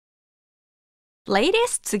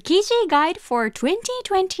Latest Tsukiji Guide for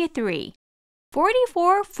 2023.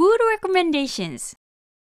 44 Food Recommendations.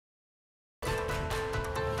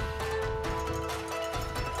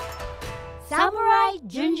 Samurai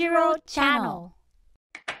JUNJIRO Channel.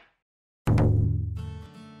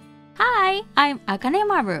 Hi, I'm Akane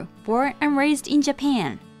Maru, born and raised in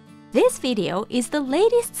Japan. This video is the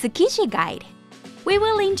latest Tsukiji Guide. We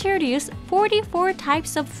will introduce 44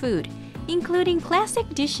 types of food, including classic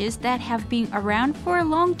dishes that have been around for a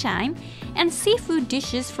long time and seafood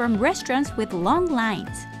dishes from restaurants with long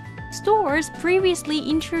lines. Stores previously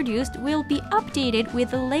introduced will be updated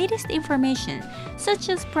with the latest information, such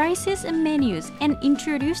as prices and menus, and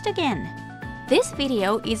introduced again. This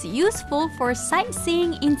video is useful for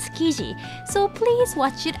sightseeing in Tsukiji, so please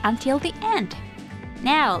watch it until the end.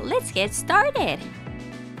 Now, let's get started!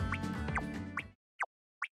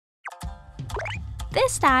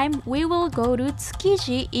 This time, we will go to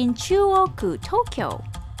Tsukiji in Chuoku, Tokyo.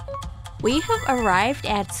 We have arrived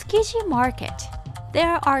at Tsukiji Market.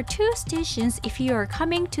 There are 2 stations if you are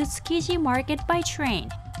coming to Tsukiji Market by train.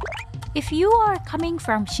 If you are coming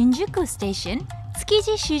from Shinjuku Station,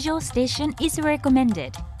 Tsukiji Shijo Station is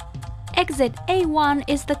recommended. Exit A1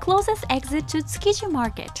 is the closest exit to Tsukiji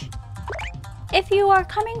Market. If you are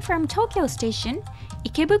coming from Tokyo Station,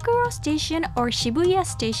 Ikebukuro Station or Shibuya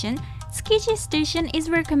Station, Tsukiji Station is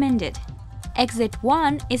recommended. Exit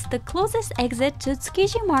 1 is the closest exit to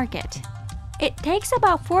Tsukiji Market. It takes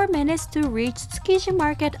about 4 minutes to reach Tsukiji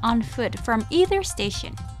Market on foot from either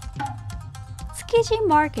station. Tsukiji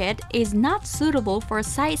Market is not suitable for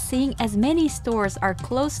sightseeing as many stores are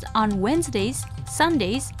closed on Wednesdays,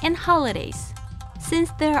 Sundays, and holidays.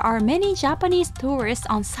 Since there are many Japanese tourists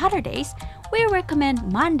on Saturdays, we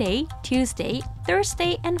recommend Monday, Tuesday,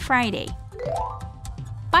 Thursday, and Friday.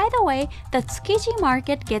 By the way, the Tsukiji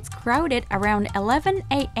Market gets crowded around 11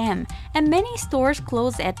 a.m. and many stores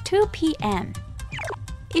close at 2 p.m.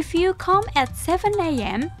 If you come at 7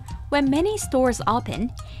 a.m., when many stores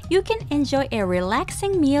open, you can enjoy a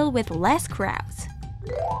relaxing meal with less crowds.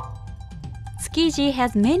 Tsukiji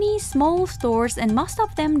has many small stores and most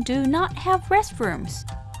of them do not have restrooms.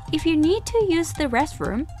 If you need to use the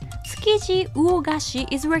restroom, Tsukiji Uogashi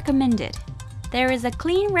is recommended. There is a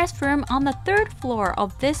clean restroom on the 3rd floor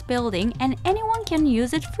of this building and anyone can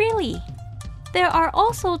use it freely. There are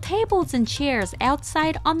also tables and chairs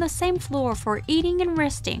outside on the same floor for eating and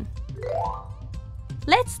resting.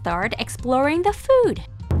 Let's start exploring the food.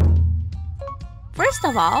 First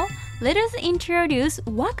of all, let us introduce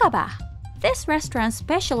Wakaba. This restaurant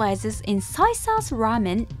specializes in soy sauce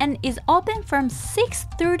ramen and is open from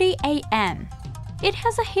 6:30 a.m. It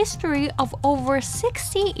has a history of over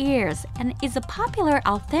 60 years and is a popular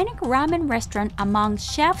authentic ramen restaurant among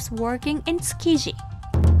chefs working in Tsukiji.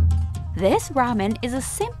 This ramen is a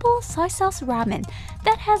simple soy sauce ramen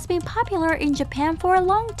that has been popular in Japan for a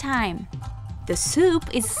long time. The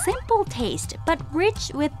soup is simple taste but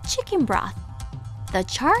rich with chicken broth. The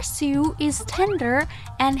char siu is tender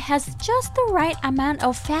and has just the right amount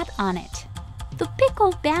of fat on it. The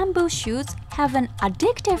pickled bamboo shoots have an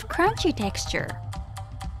addictive crunchy texture.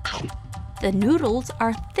 The noodles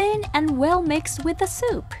are thin and well mixed with the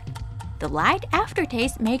soup. The light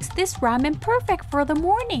aftertaste makes this ramen perfect for the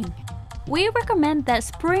morning. We recommend that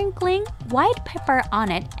sprinkling white pepper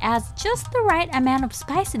on it adds just the right amount of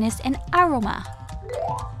spiciness and aroma.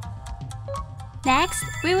 Next,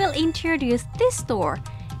 we will introduce this store,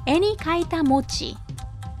 e-nikaita-mochi.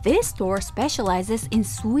 This store specializes in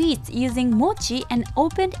sweets using mochi and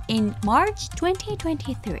opened in March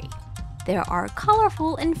 2023. There are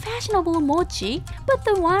colorful and fashionable mochi, but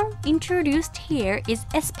the one introduced here is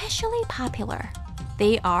especially popular.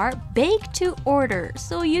 They are baked to order,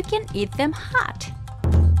 so you can eat them hot.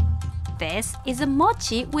 This is a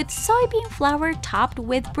mochi with soybean flour topped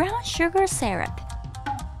with brown sugar syrup.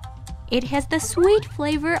 It has the sweet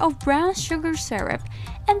flavor of brown sugar syrup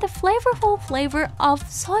and the flavorful flavor of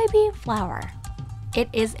soybean flour. It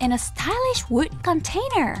is in a stylish wood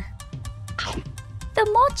container. The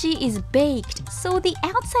mochi is baked, so the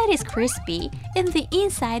outside is crispy and the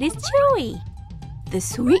inside is chewy. The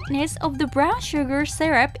sweetness of the brown sugar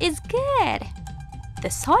syrup is good. The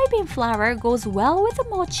soybean flour goes well with the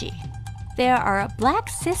mochi. There are black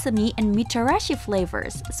sesame and mitarashi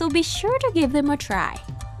flavors, so be sure to give them a try.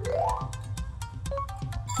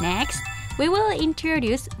 Next, we will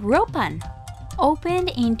introduce Rupan. Opened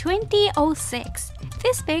in 2006,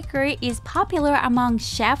 this bakery is popular among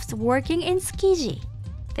chefs working in Tsukiji.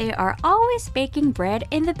 They are always baking bread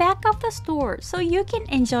in the back of the store, so you can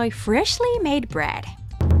enjoy freshly made bread.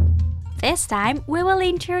 This time, we will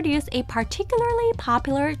introduce a particularly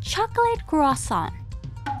popular chocolate croissant.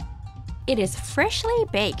 It is freshly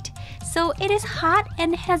baked, so it is hot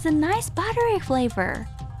and has a nice buttery flavor.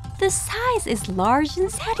 The size is large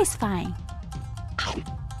and satisfying.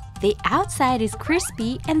 The outside is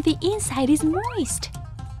crispy and the inside is moist.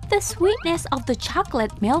 The sweetness of the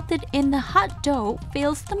chocolate melted in the hot dough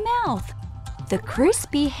fills the mouth. The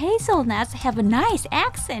crispy hazelnuts have a nice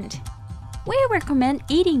accent. We recommend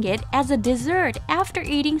eating it as a dessert after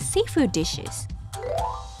eating seafood dishes.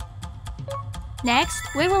 Next,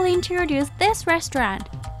 we will introduce this restaurant,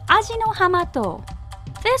 Aji-no-Hamato.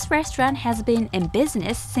 This restaurant has been in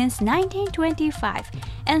business since 1925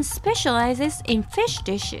 and specializes in fish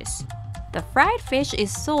dishes. The fried fish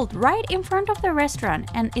is sold right in front of the restaurant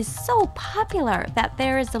and is so popular that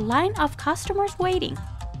there is a line of customers waiting.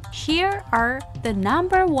 Here are the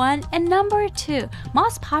number 1 and number 2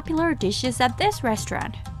 most popular dishes at this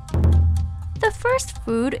restaurant. The first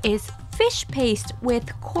food is fish paste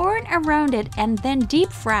with corn around it and then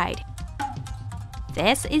deep fried.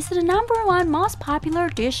 This is the number 1 most popular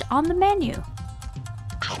dish on the menu.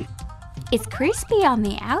 It's crispy on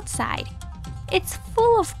the outside. It's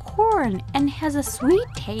full of corn and has a sweet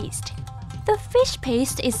taste. The fish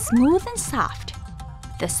paste is smooth and soft.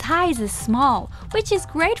 The size is small, which is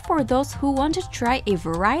great for those who want to try a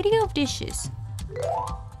variety of dishes.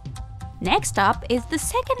 Next up is the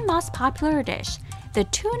second most popular dish, the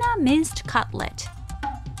tuna minced cutlet.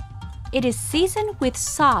 It is seasoned with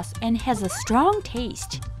sauce and has a strong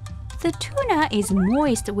taste. The tuna is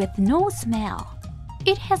moist with no smell.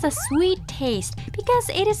 It has a sweet taste because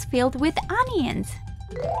it is filled with onions.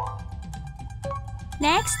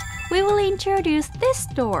 Next, we will introduce this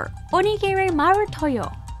store, Onigiri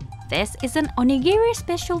Marutoyo. This is an onigiri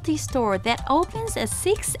specialty store that opens at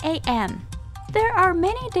 6 a.m. There are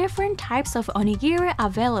many different types of onigiri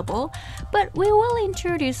available, but we will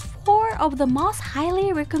introduce 4 of the most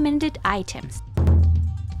highly recommended items.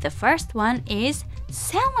 The first one is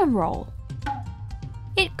salmon roll.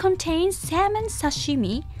 It contains salmon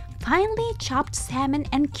sashimi, finely chopped salmon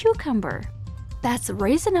and cucumber. That's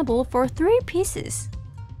reasonable for 3 pieces.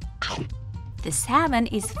 The salmon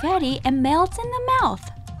is fatty and melts in the mouth.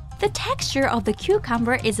 The texture of the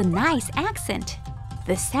cucumber is a nice accent.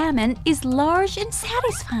 The salmon is large and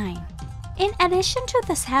satisfying. In addition to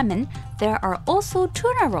the salmon, there are also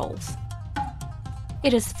tuna rolls.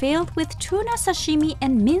 It is filled with tuna sashimi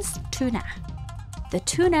and minced tuna. The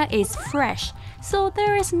tuna is fresh, so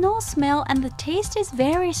there is no smell and the taste is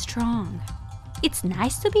very strong. It's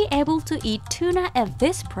nice to be able to eat tuna at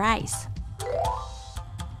this price.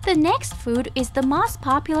 The next food is the most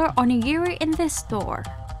popular onigiri in this store.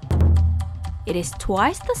 It is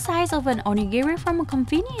twice the size of an onigiri from a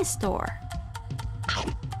convenience store.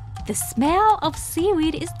 The smell of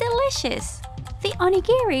seaweed is delicious. The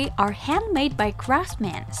onigiri are handmade by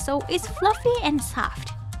craftsmen, so it's fluffy and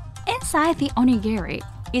soft. Inside the onigiri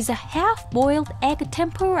is a half-boiled egg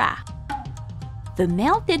tempura. The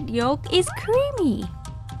melted yolk is creamy.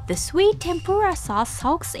 The sweet tempura sauce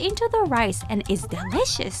soaks into the rice and is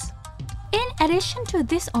delicious. In addition to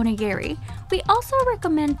this onigiri, we also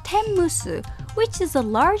recommend tenmusu, which is a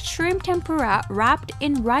large shrimp tempura wrapped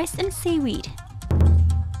in rice and seaweed.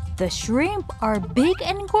 The shrimp are big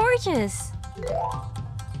and gorgeous.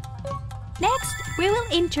 Next, we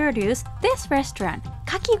will introduce this restaurant,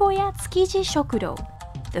 Kakigoya Tsukiji Shokudo.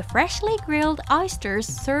 The freshly grilled oysters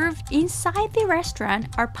served inside the restaurant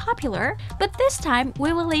are popular, but this time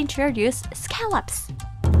we will introduce scallops.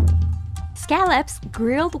 Scallops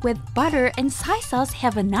grilled with butter and soy sauce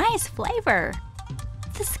have a nice flavor.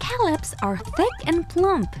 The scallops are thick and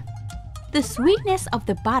plump. The sweetness of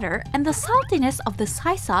the butter and the saltiness of the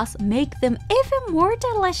soy sauce make them even more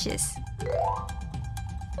delicious.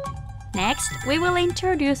 Next, we will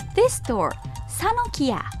introduce this store,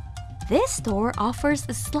 Sanokiya. This store offers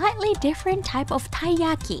a slightly different type of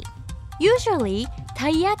taiyaki. Usually,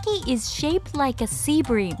 taiyaki is shaped like a sea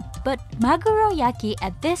bream, but Maguro-yaki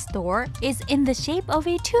at this store is in the shape of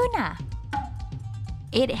a tuna.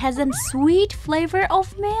 It has a sweet flavor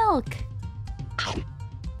of milk.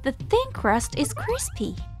 The thin crust is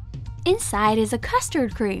crispy. Inside is a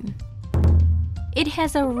custard cream. It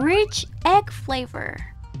has a rich egg flavor.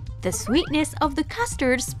 The sweetness of the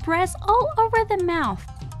custard spreads all over the mouth.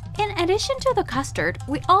 In addition to the custard,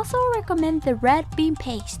 we also recommend the red bean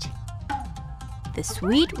paste. The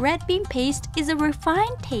sweet red bean paste is a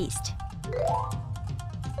refined taste.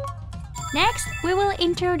 Next, we will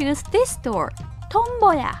introduce this store,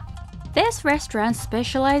 TONBOYA. This restaurant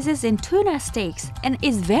specializes in tuna steaks and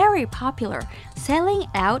is very popular, selling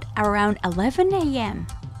out around 11 a.m.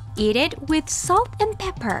 Eat it with salt and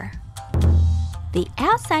pepper. The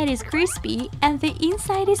outside is crispy and the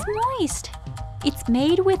inside is moist. It's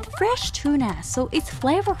made with fresh tuna, so it's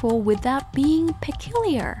flavorful without being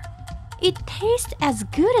peculiar. It tastes as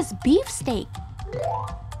good as beef steak.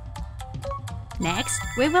 Next,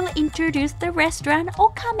 we will introduce the restaurant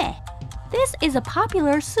Okame. This is a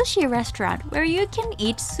popular sushi restaurant where you can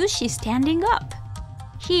eat sushi standing up.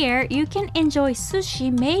 Here, you can enjoy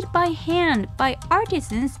sushi made by hand by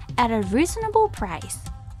artisans at a reasonable price.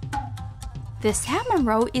 The salmon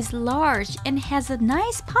roe is large and has a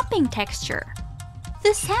nice popping texture.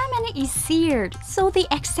 The salmon is seared, so the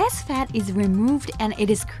excess fat is removed and it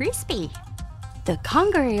is crispy. The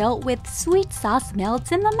congeal with sweet sauce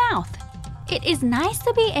melts in the mouth. It is nice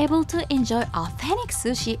to be able to enjoy authentic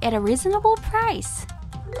sushi at a reasonable price.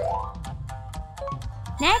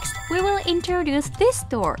 Next, we will introduce this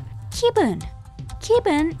store, Kibun.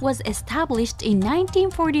 Kibun was established in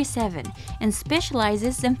 1947 and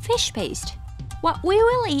specializes in fish paste. What we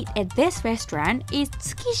will eat at this restaurant is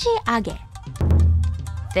Tsukiji age.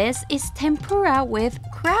 This is tempura with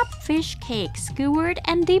crab fish cake skewered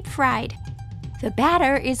and deep fried. The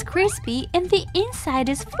batter is crispy and the inside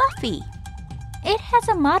is fluffy. It has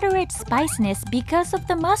a moderate spiciness because of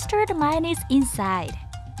the mustard mayonnaise inside.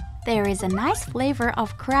 There is a nice flavor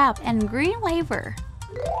of crab and green laver.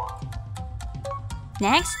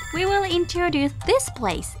 Next, we will introduce this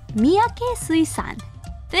place, Miyake Suisan.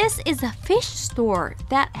 This is a fish store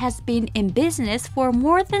that has been in business for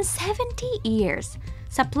more than 70 years,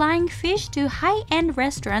 supplying fish to high-end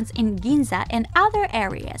restaurants in Ginza and other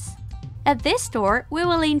areas. At this store, we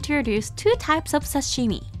will introduce two types of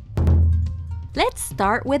sashimi. Let's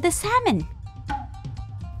start with the salmon.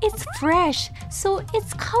 It's fresh, so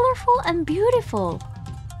it's colorful and beautiful.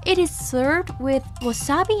 It is served with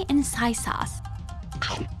wasabi and soy sauce.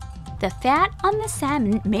 The fat on the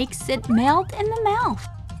salmon makes it melt in the mouth.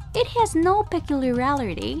 It has no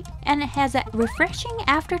peculiarity and has a refreshing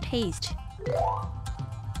aftertaste.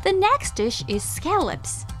 The next dish is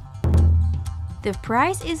scallops. The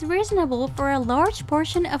price is reasonable for a large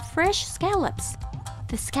portion of fresh scallops.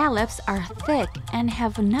 The scallops are thick and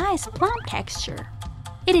have a nice plump texture.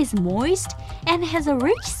 It is moist and has a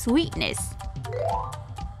rich sweetness.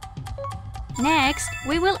 Next,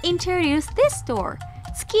 we will introduce this store,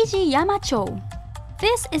 Tsukiji Yamachou.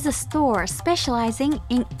 This is a store specializing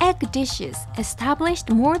in egg dishes established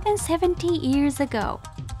more than 70 years ago.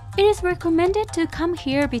 It is recommended to come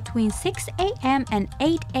here between 6 a.m. and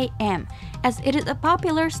 8 a.m. as it is a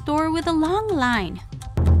popular store with a long line.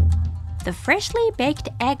 The freshly baked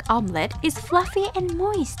egg omelette is fluffy and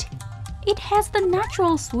moist. It has the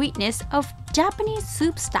natural sweetness of Japanese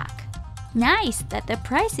soup stock. Nice that the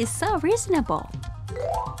price is so reasonable.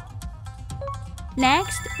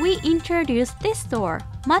 Next, we introduce this store,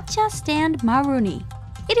 Matcha Stand Maruni.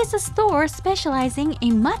 It is a store specializing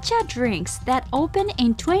in matcha drinks that opened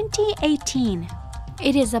in 2018.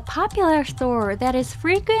 It is a popular store that is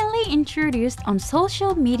frequently introduced on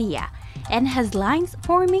social media and has lines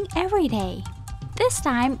forming every day. This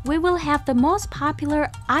time, we will have the most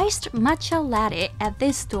popular iced matcha latte at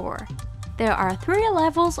this store. There are 3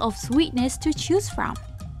 levels of sweetness to choose from.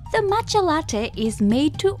 The matcha latte is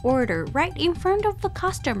made to order right in front of the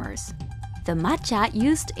customers. The matcha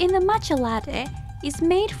used in the matcha latte is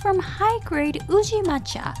made from high-grade Uji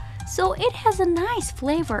matcha, so it has a nice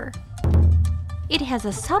flavor. It has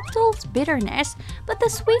a subtle bitterness, but the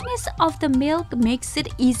sweetness of the milk makes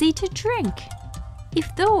it easy to drink.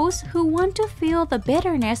 If those who want to feel the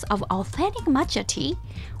bitterness of authentic matcha tea,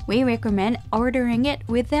 we recommend ordering it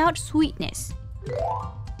without sweetness.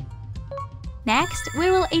 Next,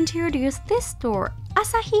 we will introduce this store,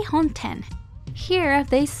 Asahi Honten. Here,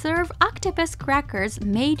 they serve octopus crackers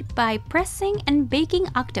made by pressing and baking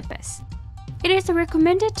octopus. It is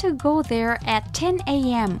recommended to go there at 10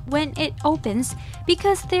 a.m. when it opens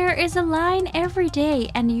because there is a line every day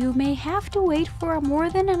and you may have to wait for more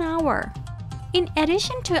than an hour. In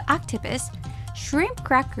addition to octopus, shrimp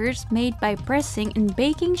crackers made by pressing and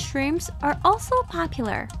baking shrimps are also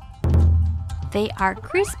popular. They are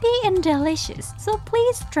crispy and delicious, so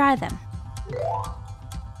please try them.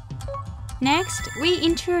 Next, we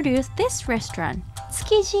introduce this restaurant,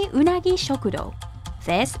 Tsukiji Unagi Shokudo.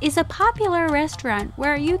 This is a popular restaurant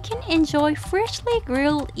where you can enjoy freshly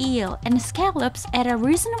grilled eel and scallops at a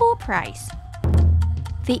reasonable price.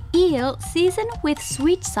 The eel seasoned with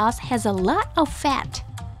sweet sauce has a lot of fat.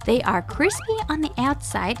 They are crispy on the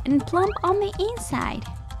outside and plump on the inside.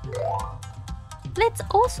 Let's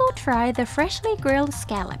also try the freshly grilled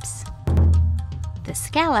scallops. The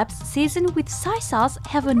scallops seasoned with soy sauce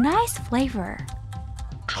have a nice flavor.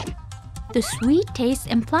 The sweet taste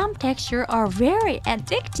and plump texture are very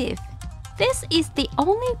addictive. This is the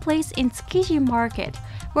only place in Tsukiji Market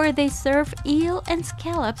where they serve eel and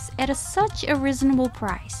scallops at such a reasonable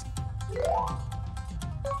price.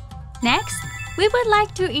 Next, we would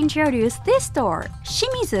like to introduce this store,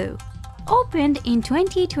 Shimizu. Opened in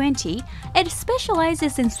 2020, it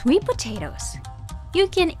specializes in sweet potatoes. You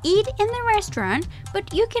can eat in the restaurant,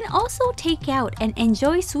 but you can also take out and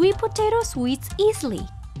enjoy sweet potato sweets easily.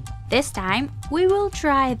 This time, we will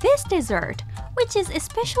try this dessert, which is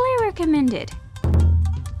especially recommended.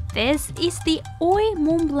 This is the Oi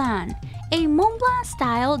Mont Blanc, a Mont Blanc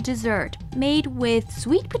style dessert made with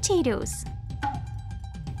sweet potatoes.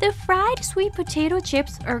 The fried sweet potato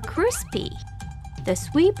chips are crispy. The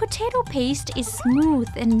sweet potato paste is smooth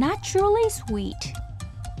and naturally sweet.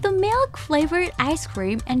 The milk-flavored ice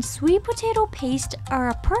cream and sweet potato paste are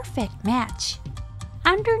a perfect match.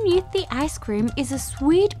 Underneath the ice cream is a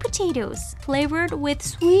sweet potatoes flavored with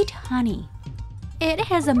sweet honey. It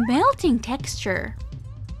has a melting texture.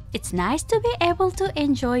 It's nice to be able to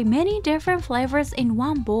enjoy many different flavors in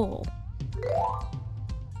one bowl.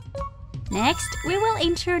 Next, we will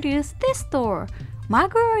introduce this store,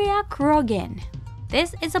 Maguroya Kurogin.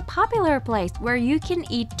 This is a popular place where you can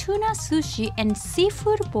eat tuna sushi and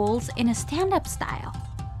seafood bowls in a stand-up style.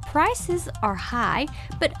 Prices are high,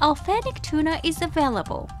 but authentic tuna is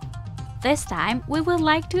available. This time, we would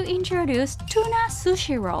like to introduce tuna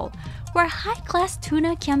sushi roll, where high-class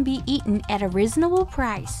tuna can be eaten at a reasonable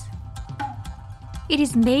price. It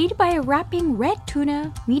is made by wrapping red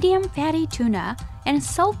tuna, medium fatty tuna, and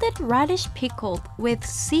salted radish pickled with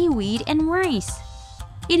seaweed and rice.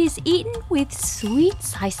 It is eaten with sweet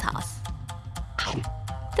soy sauce.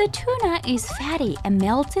 The tuna is fatty and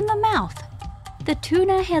melts in the mouth. The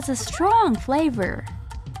tuna has a strong flavor.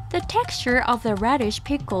 The texture of the radish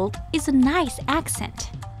pickled is a nice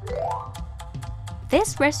accent.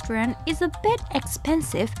 This restaurant is a bit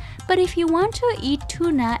expensive, but if you want to eat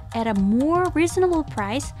tuna at a more reasonable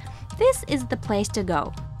price, this is the place to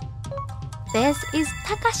go. This is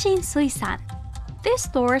Takashin Suisan. This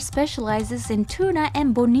store specializes in tuna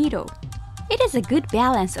and bonito. It is a good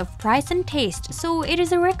balance of price and taste, so it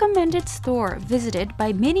is a recommended store visited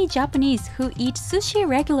by many Japanese who eat sushi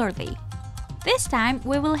regularly. This time,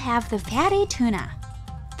 we will have the fatty tuna.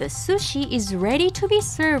 The sushi is ready to be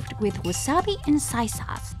served with wasabi and soy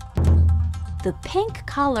sauce. The pink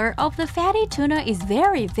color of the fatty tuna is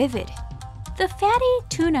very vivid. The fatty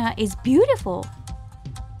tuna is beautiful.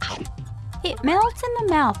 It melts in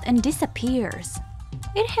the mouth and disappears.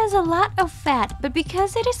 It has a lot of fat, but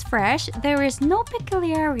because it is fresh, there is no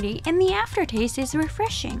peculiarity and the aftertaste is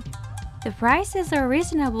refreshing. The prices are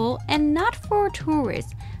reasonable and not for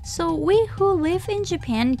tourists, so we who live in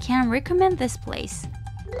Japan can recommend this place.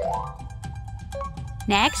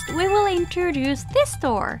 Next, we will introduce this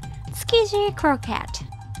store, Tsukiji Croquette.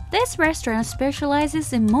 This restaurant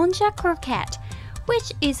specializes in monja croquette,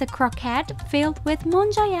 which is a croquette filled with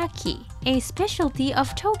monjayaki, a specialty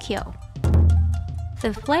of Tokyo.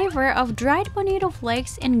 The flavor of dried bonito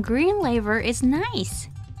flakes and green laver is nice.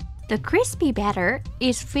 The crispy batter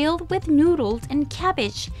is filled with noodles and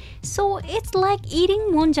cabbage, so it's like eating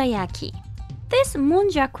monjayaki. This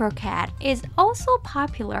monja croquette is also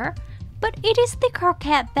popular, but it is the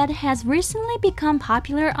croquette that has recently become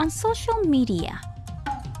popular on social media.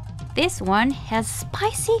 This one has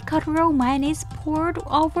spicy Kotaro mayonnaise poured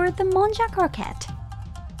over the monja croquette.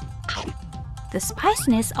 The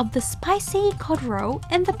spiciness of the spicy Kotaro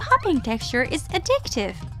and the popping texture is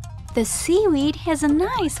addictive. The seaweed has a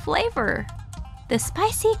nice flavor. The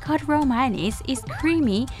spicy Kotaro mayonnaise is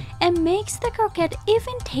creamy and makes the croquette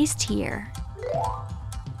even tastier.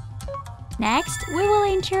 Next, we will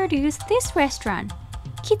introduce this restaurant,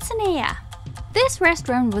 Kitsuneya. This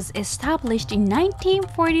restaurant was established in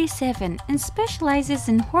 1947 and specializes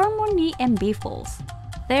in hormone and beefles.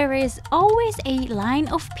 There is always a line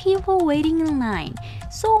of people waiting in line,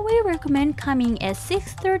 so we recommend coming at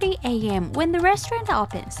 6:30 a.m. when the restaurant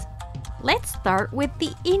opens. Let's start with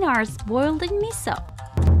the innards boiled in miso.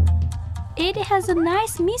 It has a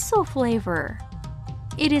nice miso flavor.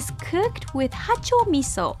 It is cooked with hacho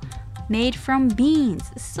miso, made from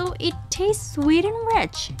beans, so it tastes sweet and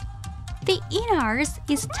rich. The innards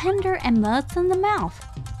is tender and melts in the mouth.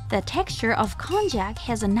 The texture of konjac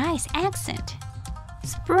has a nice accent.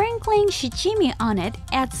 Sprinkling shichimi on it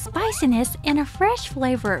adds spiciness and a fresh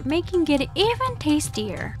flavor, making it even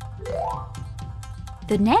tastier.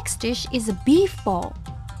 The next dish is a beef bowl.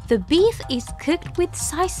 The beef is cooked with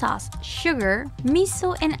soy sauce, sugar,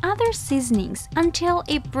 miso, and other seasonings until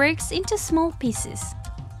it breaks into small pieces.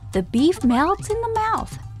 The beef melts in the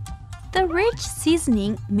mouth. The rich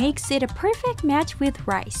seasoning makes it a perfect match with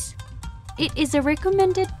rice. It is a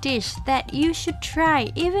recommended dish that you should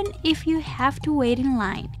try even if you have to wait in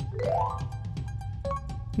line.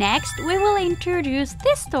 Next, we will introduce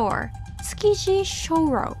this store, Tsukiji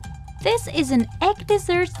Shouro. This is an egg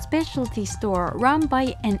dessert specialty store run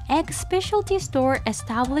by an egg specialty store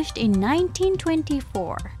established in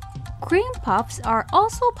 1924. Cream puffs are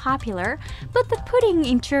also popular, but the pudding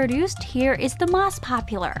introduced here is the most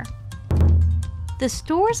popular. The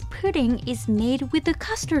store's pudding is made with a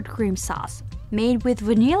custard cream sauce, made with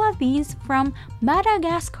vanilla beans from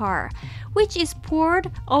Madagascar, which is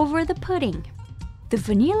poured over the pudding. The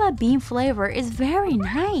vanilla bean flavor is very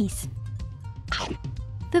nice.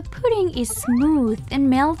 The pudding is smooth and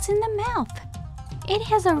melts in the mouth. It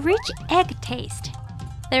has a rich egg taste.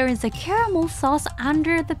 There is a caramel sauce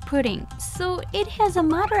under the pudding, so it has a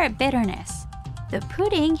moderate bitterness. The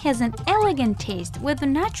pudding has an elegant taste with the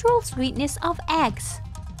natural sweetness of eggs.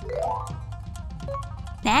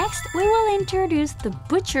 Next, we will introduce the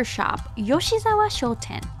butcher shop Yoshizawa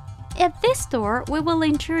Shoten. At this store, we will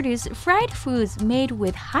introduce fried foods made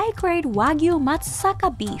with high-grade Wagyu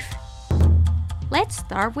Matsusaka beef. Let's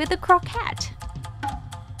start with the croquette.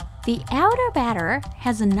 The outer batter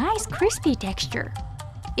has a nice crispy texture.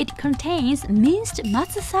 It contains minced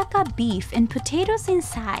Matsusaka beef and potatoes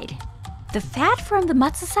inside. The fat from the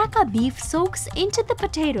Matsusaka beef soaks into the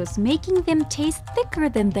potatoes, making them taste thicker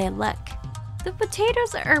than they look. The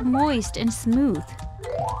potatoes are moist and smooth.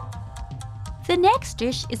 The next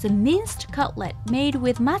dish is a minced cutlet made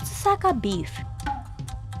with Matsusaka beef.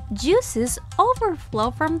 Juices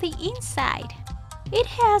overflow from the inside. It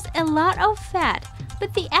has a lot of fat,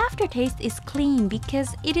 but the aftertaste is clean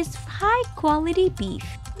because it is high-quality beef.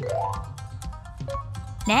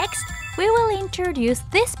 Next, we will introduce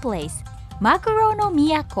this place,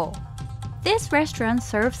 Maguro-no-Miyako. This restaurant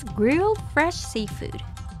serves grilled fresh seafood.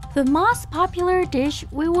 The most popular dish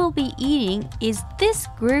we will be eating is this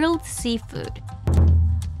grilled seafood.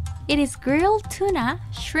 It is grilled tuna,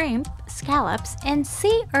 shrimp, scallops, and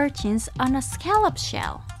sea urchins on a scallop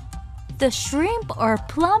shell. The shrimp are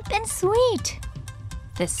plump and sweet.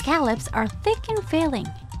 The scallops are thick and filling.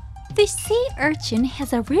 The sea urchin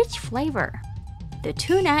has a rich flavor. The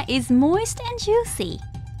tuna is moist and juicy.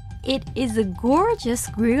 It is a gorgeous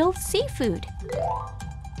grilled seafood.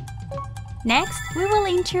 Next, we will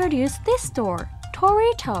introduce this store,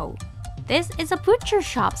 Torito. This is a butcher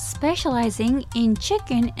shop specializing in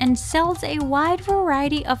chicken and sells a wide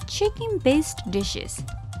variety of chicken-based dishes.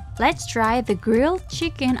 Let's try the grilled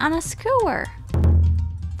chicken on a skewer.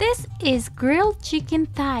 This is grilled chicken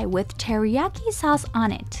thigh with teriyaki sauce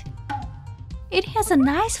on it. It has a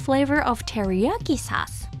nice flavor of teriyaki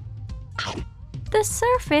sauce. The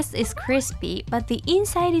surface is crispy, but the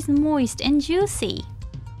inside is moist and juicy.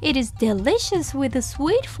 It is delicious with a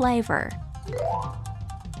sweet flavor.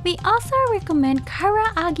 We also recommend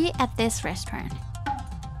karaage at this restaurant.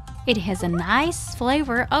 It has a nice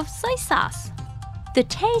flavor of soy sauce. The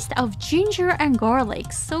taste of ginger and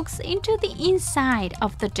garlic soaks into the inside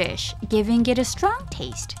of the dish, giving it a strong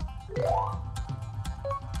taste.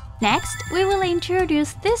 Next, we will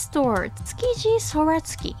introduce this store, Tsukiji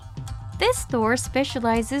Shouro. This store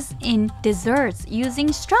specializes in desserts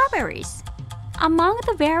using strawberries. Among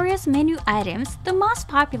the various menu items, the most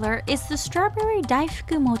popular is the strawberry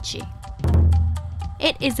daifuku mochi.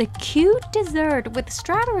 It is a cute dessert with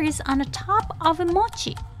strawberries on the top of a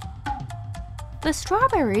mochi. The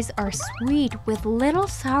strawberries are sweet with little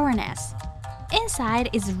sourness. Inside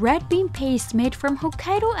is red bean paste made from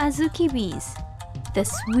Hokkaido azuki beans. The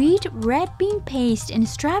sweet red bean paste and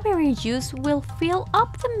strawberry juice will fill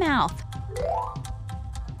up the mouth.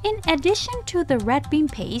 In addition to the red bean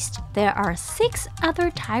paste, there are 6 other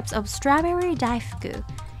types of strawberry daifuku,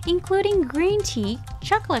 including green tea,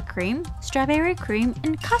 chocolate cream, strawberry cream,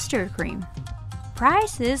 and custard cream.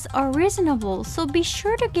 Prices are reasonable, so be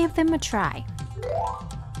sure to give them a try.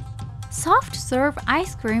 Soft serve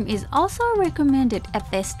ice cream is also recommended at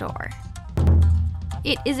this store.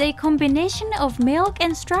 It is a combination of milk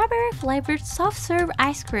and strawberry flavored soft serve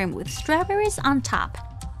ice cream with strawberries on top.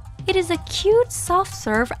 It is a cute soft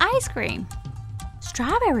serve ice cream.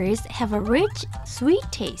 Strawberries have a rich, sweet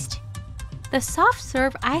taste. The soft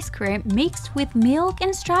serve ice cream mixed with milk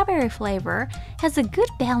and strawberry flavor has a good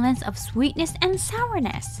balance of sweetness and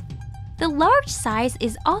sourness. The large size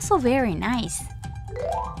is also very nice.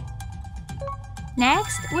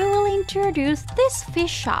 Next, we will introduce this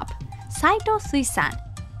fish shop, Saito Suisan.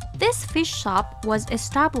 This fish shop was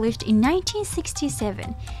established in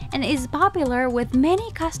 1967 and is popular with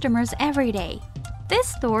many customers every day. This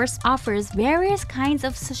store offers various kinds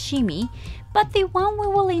of sashimi, but the one we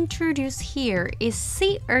will introduce here is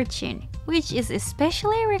sea urchin, which is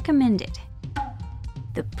especially recommended.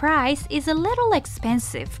 The price is a little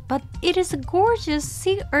expensive, but it is a gorgeous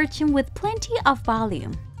sea urchin with plenty of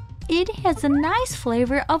volume. It has a nice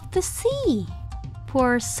flavor of the sea.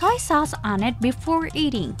 Pour soy sauce on it before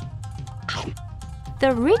eating.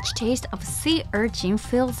 The rich taste of sea urchin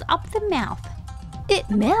fills up the mouth. It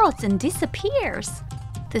melts and disappears.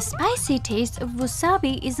 The spicy taste of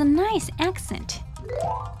wasabi is a nice accent.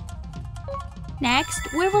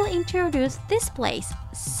 Next, we will introduce this place,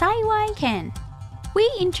 Saiwai Ken. We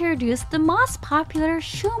introduced the most popular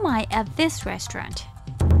shumai at this restaurant.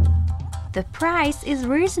 The price is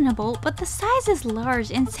reasonable, but the size is large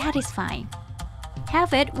and satisfying.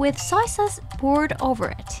 Have it with soy sauce poured over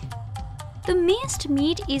it. The minced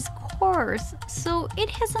meat is coarse, so it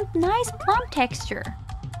has a nice plump texture.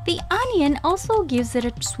 The onion also gives it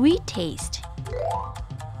a sweet taste.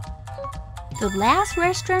 The last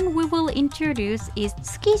restaurant we will introduce is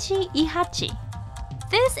Tsukiji Ihachi.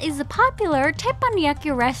 This is a popular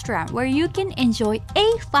teppanyaki restaurant where you can enjoy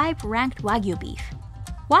A5 ranked Wagyu beef.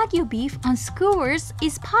 Wagyu beef on skewers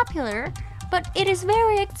is popular, but it is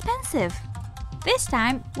very expensive. This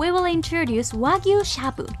time, we will introduce Wagyu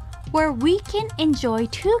Shabu, where we can enjoy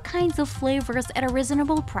two kinds of flavors at a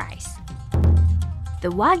reasonable price. The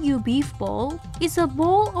Wagyu beef bowl is a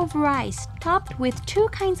bowl of rice topped with two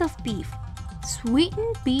kinds of beef,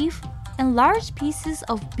 sweetened beef and large pieces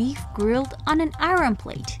of beef grilled on an iron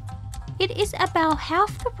plate. It is about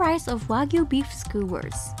half the price of Wagyu beef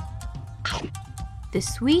skewers. The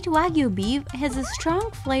sweet Wagyu beef has a strong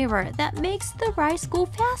flavor that makes the rice go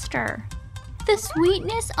faster. The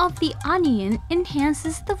sweetness of the onion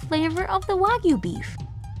enhances the flavor of the Wagyu beef.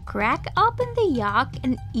 Crack open the yolk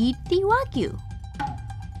and eat the Wagyu.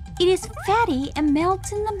 It is fatty and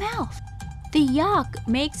melts in the mouth. The yolk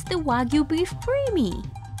makes the Wagyu beef creamy.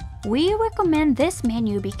 We recommend this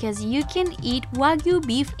menu because you can eat Wagyu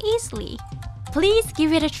beef easily. Please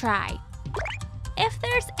give it a try. If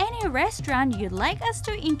there's any restaurant you'd like us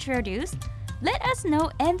to introduce, let us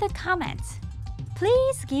know in the comments.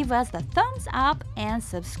 Please give us the thumbs up and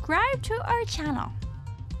subscribe to our channel.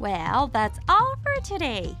 Well, that's all for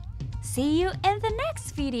today. See you in the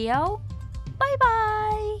next video. Bye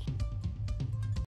bye!